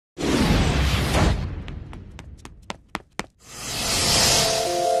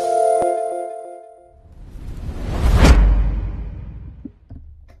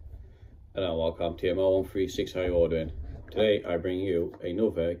I'm TMR136, how you all doing? Today I bring you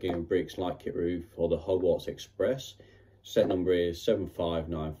another Game & Bricks light kit review for the Hogwarts Express. Set number is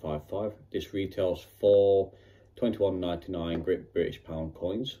 75955. This retails for £21.99 Great British Pound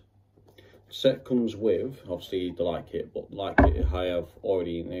coins. The set comes with, obviously, the light kit, but the light kit I have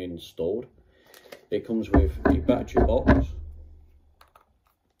already installed. It comes with a battery box.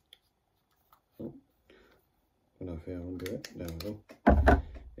 Oh, I don't know if you can do it. There we go.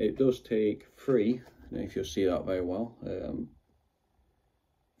 It does take three, I don't know if you'll see that very well,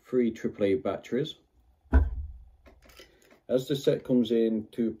 3 AAA batteries. As the set comes in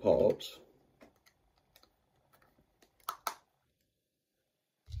 2 parts,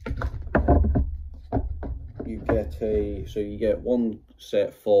 you get one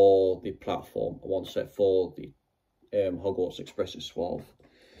set for the platform, one set for the Hogwarts Express itself.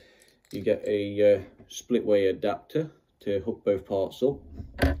 You get a split way adapter to hook both parts up.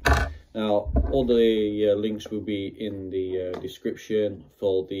 Now, all the links will be in the description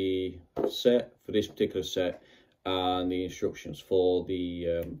for the set, for this particular set, and the instructions for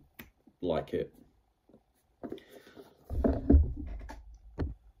the light kit.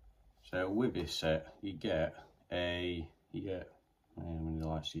 So with this set, you get how many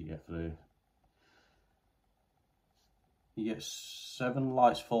lights do you get for the? You get 7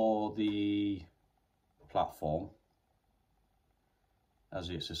 lights for the platform, as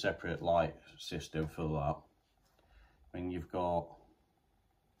it's a separate light system for that. And you've got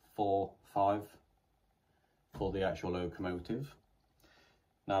 4, 5 for the actual locomotive.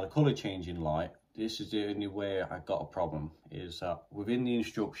 Now the colour changing light, this is the only way I got a problem, is that within the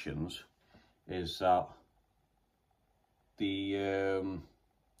instructions is that the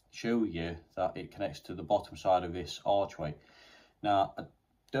show you that it connects to the bottom side of this archway. Now I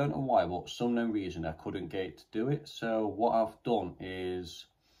don't know why, but for some known reason I couldn't get it to do it. So what I've done is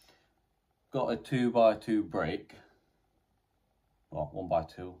got a 2x2 brake, well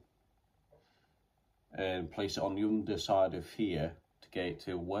 1x2, and place it on the underside of here to get it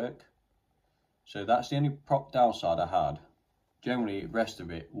to work. So that's the only downside I had. Generally the rest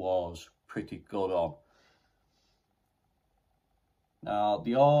of it was pretty good on. Now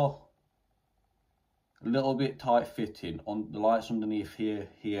they are a little bit tight fitting on the lights underneath here,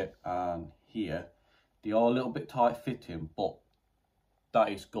 here and here. They are a little bit tight fitting, but that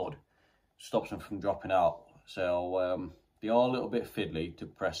is good. Stops them from dropping out. So they are a little bit fiddly to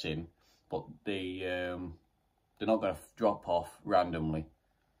press in, but they're not going to drop off randomly.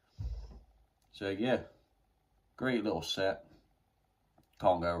 So yeah, great little set.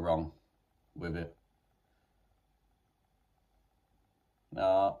 Can't go wrong with it.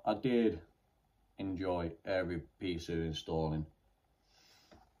 Now I did enjoy every piece of installing,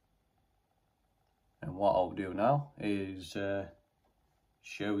 and what I'll do now is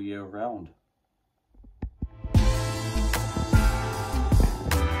show you around.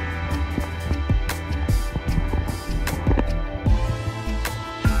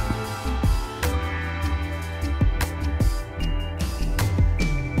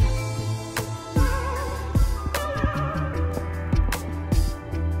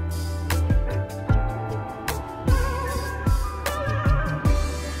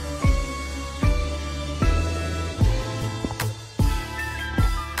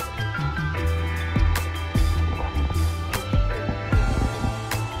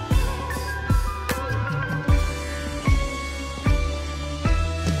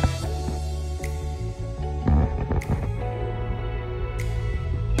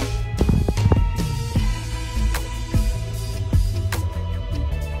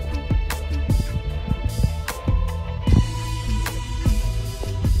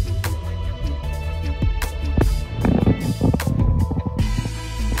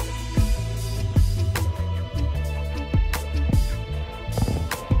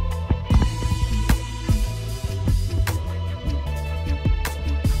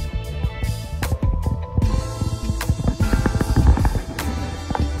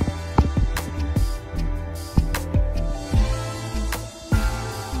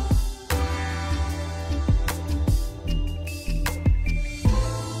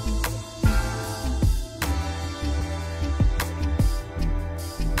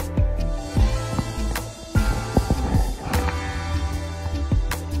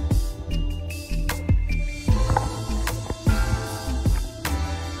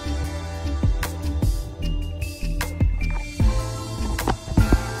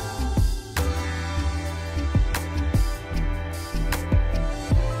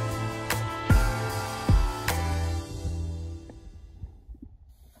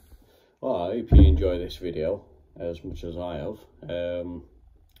 Well, I hope you enjoy this video as much as I have.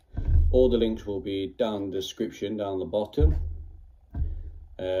 all the links will be down in the description down the bottom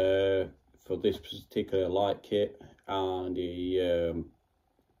for this particular light kit, and the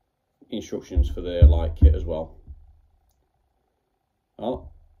instructions for the light kit as well.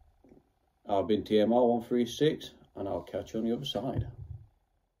 Well, I've been TMR136, and I'll catch you on the other side.